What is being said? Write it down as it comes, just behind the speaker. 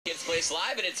Place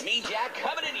Live, and it's me, Jack,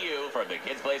 coming at you from the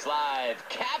Kids Place Live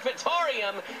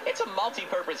Cafetorium. It's a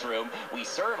multi-purpose room. We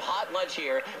serve hot lunch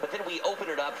here, but then we open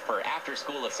it up for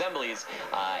after-school assemblies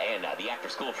and the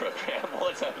after-school program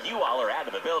once you all are out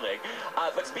of the building.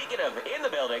 But speaking of in the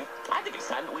building, I think it's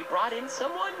time that we brought in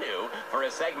someone new for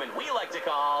a segment we like to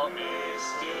call Mystery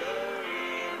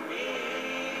Meat.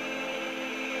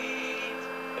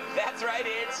 That's right,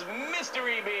 it's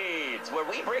Mystery Meats, where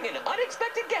we bring an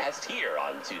unexpected guest here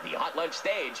onto the hot lunch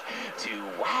stage to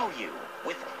wow you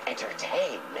with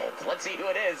entertainment. Let's see who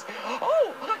it is.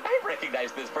 Oh, I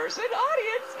recognize this person.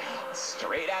 Audience,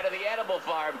 straight out of the Animal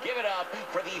Farm. Give it up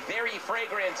for the very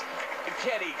fragrant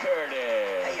Kenny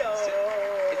Curtis. Hey-yo.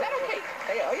 Is that okay?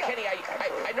 Hey-yo, yeah. Kenny,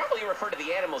 I normally refer to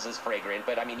the animals as fragrant,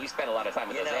 but I mean, you spend a lot of time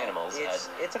with those animals.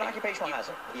 It's an occupational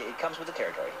hazard. It comes with the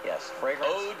territory, yes. Fragrance.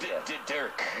 Oh,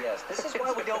 Dirk. Yes, this is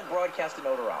why we don't broadcast in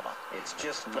odorama. It's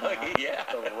just not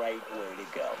the right way to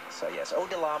go. So yes, eau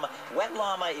de llama. Wet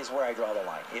llama is where I draw the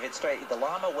line. If it's straight, the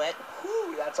llama wet,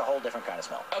 whew, that's a whole different kind of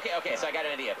smell. Okay, so I got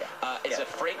an idea. It's a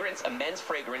fragrance, a men's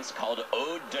fragrance called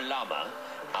Eau de Llama,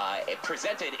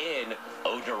 presented in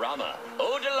Odorama.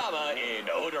 Eau de Llama in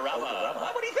Odorama.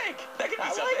 What do you think? That could be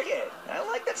something. I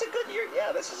like it. That's a good year.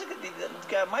 Yeah, this is a good.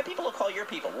 My people will call your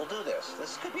people. We'll do this.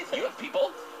 This could be a thing. You have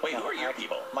people? Wait, who are your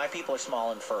people? My people are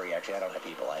small and furry. Actually, I don't have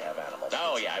people. I have animals.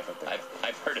 Oh, yeah,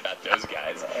 I've heard about those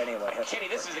guys. Anyway. Kenny,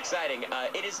 this is exciting.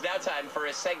 It is now time for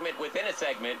a segment within a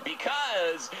segment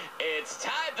because it's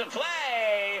time to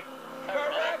play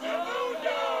Correct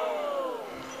Mundo!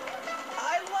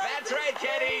 That's right,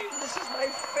 Kenny. This is my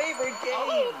favorite game.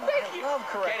 Oh, thank you. I love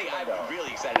Correct Kenny, I'm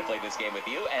really excited to play this game with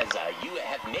you, as you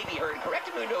have maybe heard Correct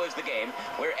Mundo is the game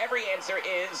where every answer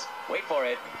is, wait for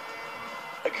it,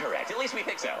 correct. At least we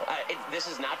think so. This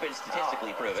has not been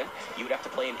statistically proven. You would have to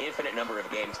play an infinite number of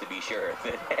games to be sure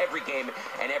that every game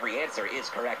and every answer is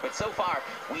correct. But so far,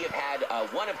 we have had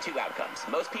one of two outcomes.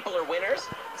 Most people are winners.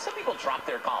 Some people drop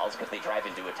their calls because they drive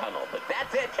into a tunnel. But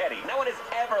that's it, Kenny. No one has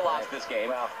ever lost this game.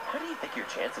 Well, how do you think your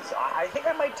chances are? I think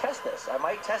I might test this. I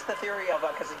might test the theory of,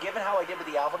 because given how I did with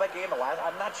the alphabet game,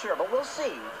 I'm not sure, but we'll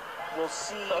see. We'll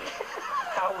see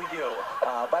how we do.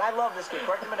 But I love this game.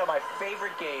 Correct Mundo, my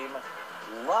favorite game.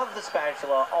 Love the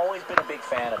spatula. Always been a big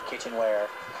fan of kitchenware.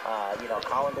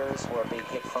 Colanders were a big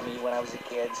hit for me when I was a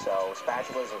kid. So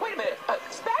spatulas. Wait a minute,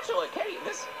 spatula, Kenny.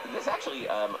 This actually,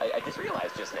 I just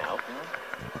realized just now.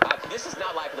 This is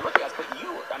not live for the Monkey House, but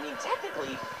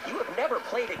technically, you have never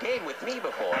played a game with me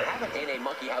before. I haven't. In a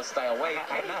Monkey House style way.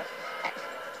 I have not.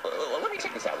 Let me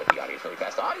check this out with the audience really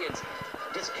fast. Audience,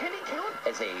 does Kenny count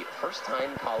as a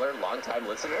first-time caller, long-time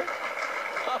listener?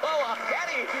 Oh,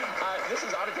 Kenny, this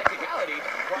is on a technicality.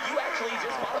 You actually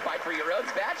just qualified for your own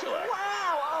spatula.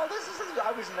 Wow! Oh,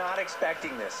 I was not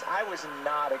expecting this.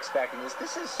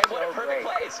 This is so and what a perfect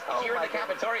great. place. Here in the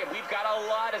cafetorium, we've got a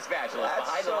lot of spatulas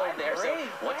behind the line there. Great.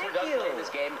 So once we're done playing this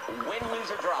game, win, lose,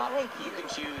 or draw, you can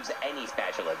choose any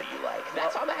spatula that you like.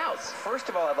 That's on the house. First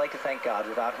of all, I'd like to thank God,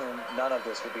 without whom none of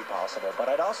this would be possible. But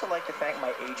I'd also like to thank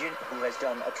my agent, who has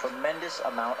done a tremendous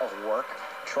amount of work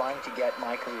trying to get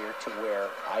my career to where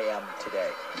I am today.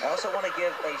 I also want to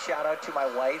give a shout out to my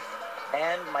wife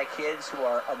and my kids, who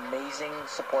are amazing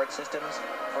support systems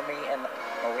for me. And the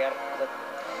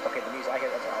music. I hear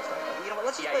that's awesome. You know what?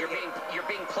 Let's just you're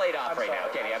being played off now,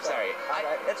 Kenny. I'm sorry.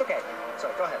 It's okay.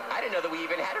 Sorry. Go ahead. I didn't know that we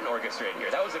even had an orchestra in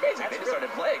here. That was amazing. They just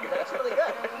started playing. That's really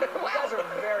good. You guys are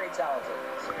very talented.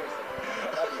 Seriously.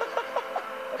 I love you.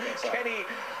 Okay, Kenny,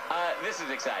 this is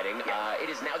exciting. It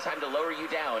is now time to lower you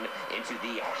down into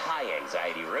the high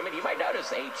anxiety room, and you might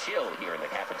notice a chill here in the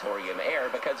cafetorium air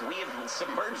because we have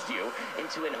submerged you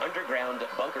into an underground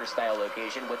bunker-style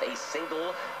location with a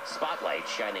single spotlight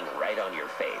shining right on your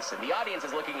face. And the audience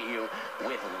is looking at you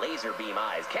with laser beam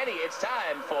eyes. Kenny, it's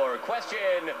time for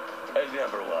question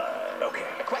number one. Okay.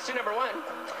 Question number one.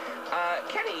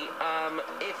 Kenny,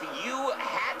 if you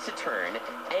had to turn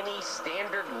any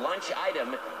standard lunch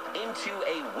item into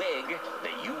a wig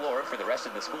that you wore for the rest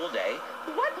of the school day,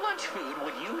 what lunch food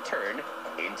would you turn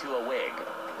into a wig?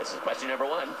 This is question number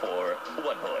one for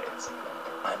 1 point.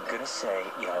 I'm going to say,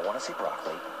 I want to say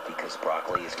broccoli, because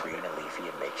broccoli is green and leafy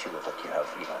and makes you look like you have,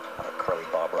 a curly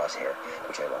Bob Ross hair,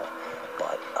 which I love.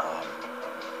 But,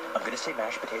 I'm going to say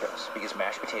mashed potatoes, because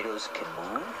mashed potatoes can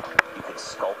move, you can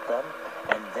sculpt them,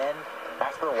 and then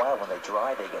after a while when they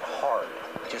dry, they get hard,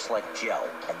 just like gel,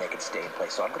 and they can stay in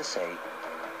place. So I'm going to say,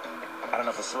 I don't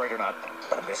know if this is right or not,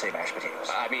 but I'm going to say mashed potatoes.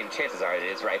 Chances are it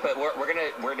is right, but we're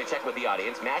gonna check with the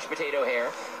audience. Mashed potato hair,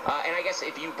 and I guess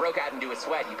if you broke out into a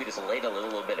sweat, you could just ladle a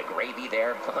little bit of gravy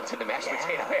there onto the mashed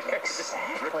potato hair.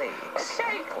 Exactly.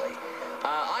 Okay.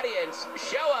 Audience,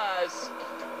 show us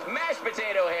mashed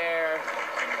potato hair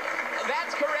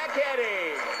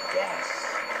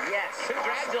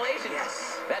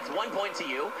point to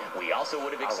you. We also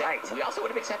would have accepted. right. We also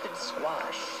would have accepted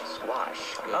squash.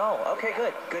 Squash. Good. Oh, okay,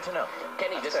 good. Good to know.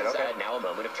 Kenny, That's this good, is okay. now a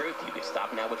moment of truth. You could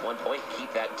stop now with 1 point,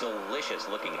 keep that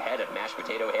delicious-looking head of mashed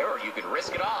potato hair, or you could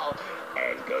risk it all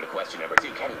and go to question number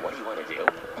 2. Kenny, what do you want to do?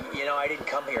 You know, I didn't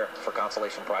come here for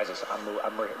consolation prizes.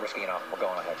 I'm risking it all. We're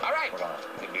going ahead. All right. We're going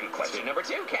on. Question number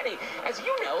 2. Kenny, as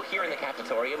you know, here in the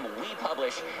cafetorium, we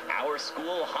publish our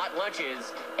school hot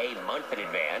lunches a month in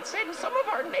advance, and some of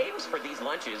our names for these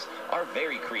lunches are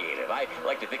very creative. I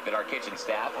like to think that our kitchen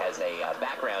staff has a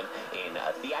background in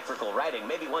theatrical writing.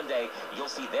 Maybe one day you'll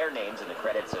see their names in the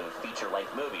credits of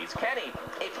feature-length movies. Kenny,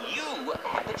 if you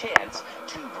had the chance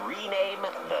to rename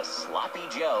the Sloppy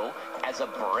Joe as a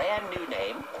brand new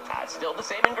name, still the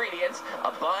same ingredients,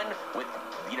 a bun with,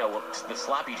 you know, the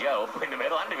Sloppy Joe in the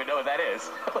middle, I don't even know what that is.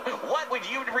 What would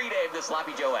you rename the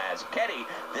Sloppy Joe as? Kenny,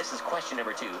 this is question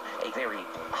number 2, a very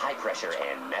high-pressure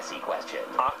and messy question.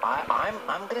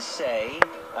 I'm gonna say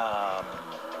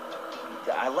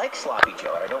I like Sloppy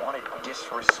Joe, and I don't want to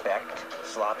disrespect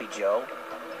Sloppy Joe,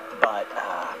 but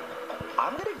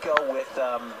I'm gonna go with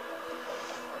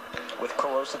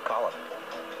Corrosive Colin.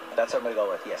 That's what I'm gonna go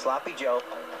with. Yeah, Sloppy Joe,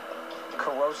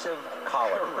 Corrosive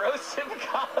Colin. Corrosive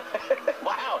Colin.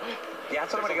 Wow. Yeah,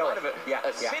 that's what I'm There's gonna a go lot with. of Yeah,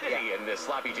 acidity in this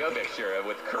Sloppy Joe mixture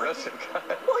with Corrosive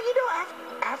Colin. Well, you know,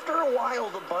 after a while,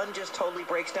 the bun just totally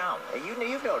breaks down.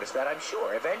 You've noticed that, I'm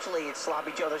sure. Eventually, it's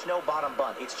Sloppy Joe. There's no bottom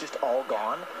bun. It's just all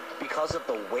gone because of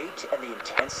the weight and the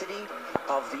intensity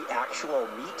of the actual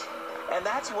meat. And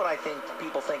that's what I think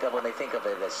people think of when they think of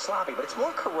it as sloppy. But it's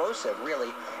more corrosive,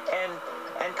 really.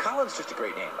 And Colin's just a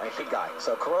great name. A good guy.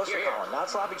 So Corrosive Here. Colin, not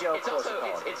Sloppy Joe. It's Corrosive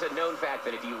also Colin. it's a known fact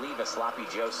that if you leave a Sloppy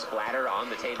Joe splatter on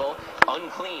the table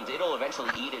uncleaned, it'll eventually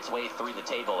eat its way through the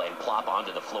table and plop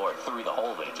onto the floor through the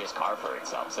hole that it just carved for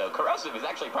itself. So corrosive is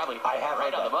actually probably I have right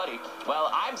heard on the that. money.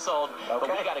 Well, I'm sold, but we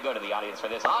Okay. got to go to the audience for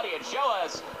this. Audience, show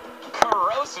us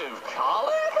Corrosive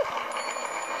Colin.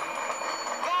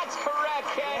 That's correct,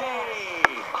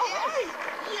 Kenny. All right.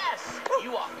 Yes.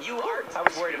 You are. I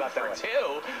was worried about that one.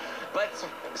 Two. But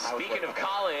speaking of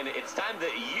Colin, it's time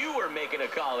that you are making a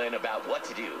call in about what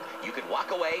to do. You could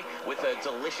walk away with a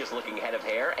delicious-looking head of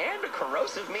hair and a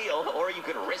corrosive meal, or you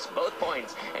could risk both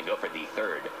points and go for the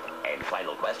third and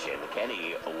final question.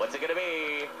 Kenny, what's it going to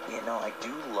be? You know, I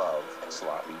do love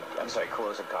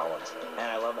Corrosive Collins.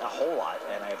 And I love it a whole lot.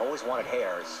 And I've always wanted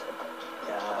hairs.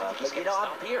 Just But, you gonna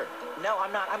know, stop here. No,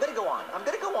 I'm not. I'm going to go on. I'm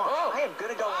going to go on. Oh. I am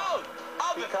going to go on.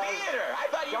 Oh, the Because theater. I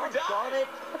thought you were done.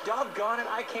 Doggone it,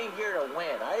 I came here to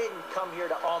win. I didn't come here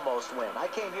to almost win. I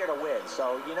came here to win.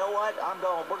 So, you know what?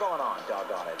 We're going on,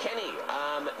 doggone it. Kenny,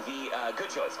 good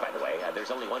choice, by the way. There's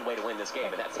only one way to win this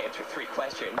game, and that's to answer 3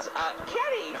 questions.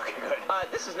 Kenny, Okay, good.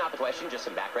 this is not the question, just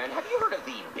some background. Have you heard of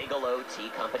the Bigelow Tea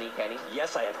Company, Kenny?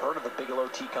 Yes, I have heard of the Bigelow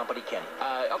Tea Company, Kenny.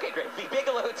 Okay, great. The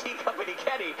Bigelow Tea Company,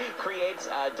 Kenny, creates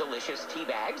delicious tea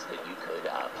bags that you could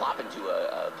plop into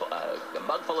a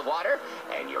mug full of water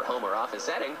and your home or office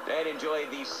setting and enjoy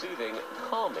the soothing,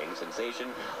 calming sensation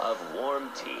of warm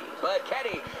tea. But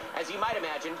Kenny, as you might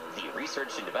imagine, the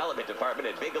Research and Development Department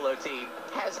at Bigelow Tea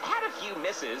has had a few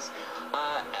misses.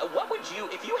 What would you,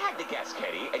 if you had to guess,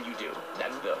 Kenny, and you do,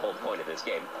 that's the whole point of this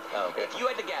game. Okay. If you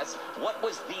had to guess, what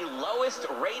was the lowest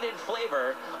rated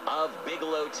flavor of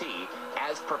Bigelow Tea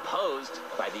as proposed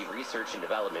by the Research and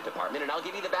Development Department? And I'll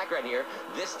give you the background here.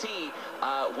 This tea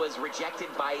was rejected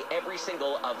by every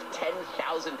single of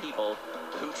 10,000 people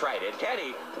who tried it.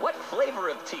 Kenny, what flavor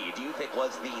of tea do you think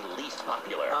was the least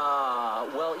popular?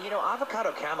 Well, you know,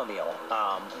 avocado chamomile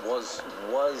was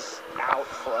out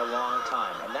for a long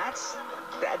time, and that's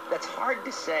hard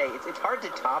to say. It's hard to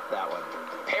top that one.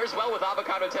 Pairs well with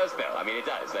avocado toast, though. I mean, it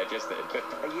does. That just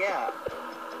Yeah,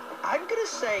 I'm gonna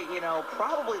say, you know,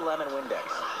 probably lemon Windex.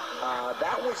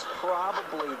 That was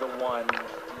probably the one.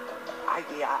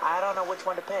 I don't know which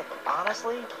one to pick,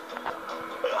 honestly.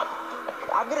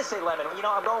 I'm gonna say lemon. You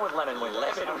know, I'm going with lemon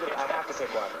Windex. I have to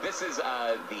pick one. This is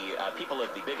the people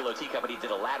of the Bigelow Tea Company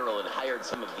did a lateral and hired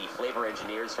some of the flavor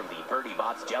engineers from the Bertie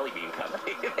Bott's Jelly Bean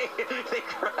Company. they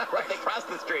crossed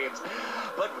the streams.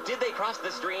 But did they cross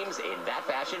the streams in that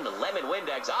fashion? The lemon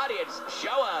Windex. Audience,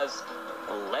 show us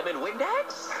lemon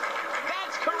Windex?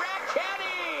 That's correct,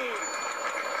 Kenny!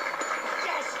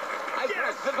 Yes! I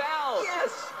pressed the bell!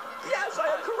 Yes! Yes, I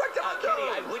am correct on Kenny,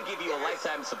 I those. would give you a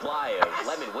lifetime supply of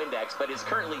lemon Windex, but is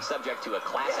currently subject to a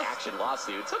class action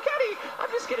lawsuit. So, Kenny,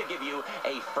 I'm just going to give you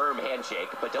a firm handshake,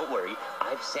 but don't worry,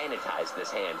 I've sanitized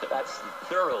this hand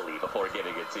thoroughly before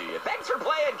giving it to you. Thanks for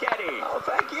playing, Kenny! Oh,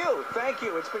 thank you. Thank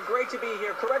you. It's been great to be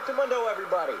here. Correctamundo,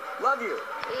 everybody. Love you.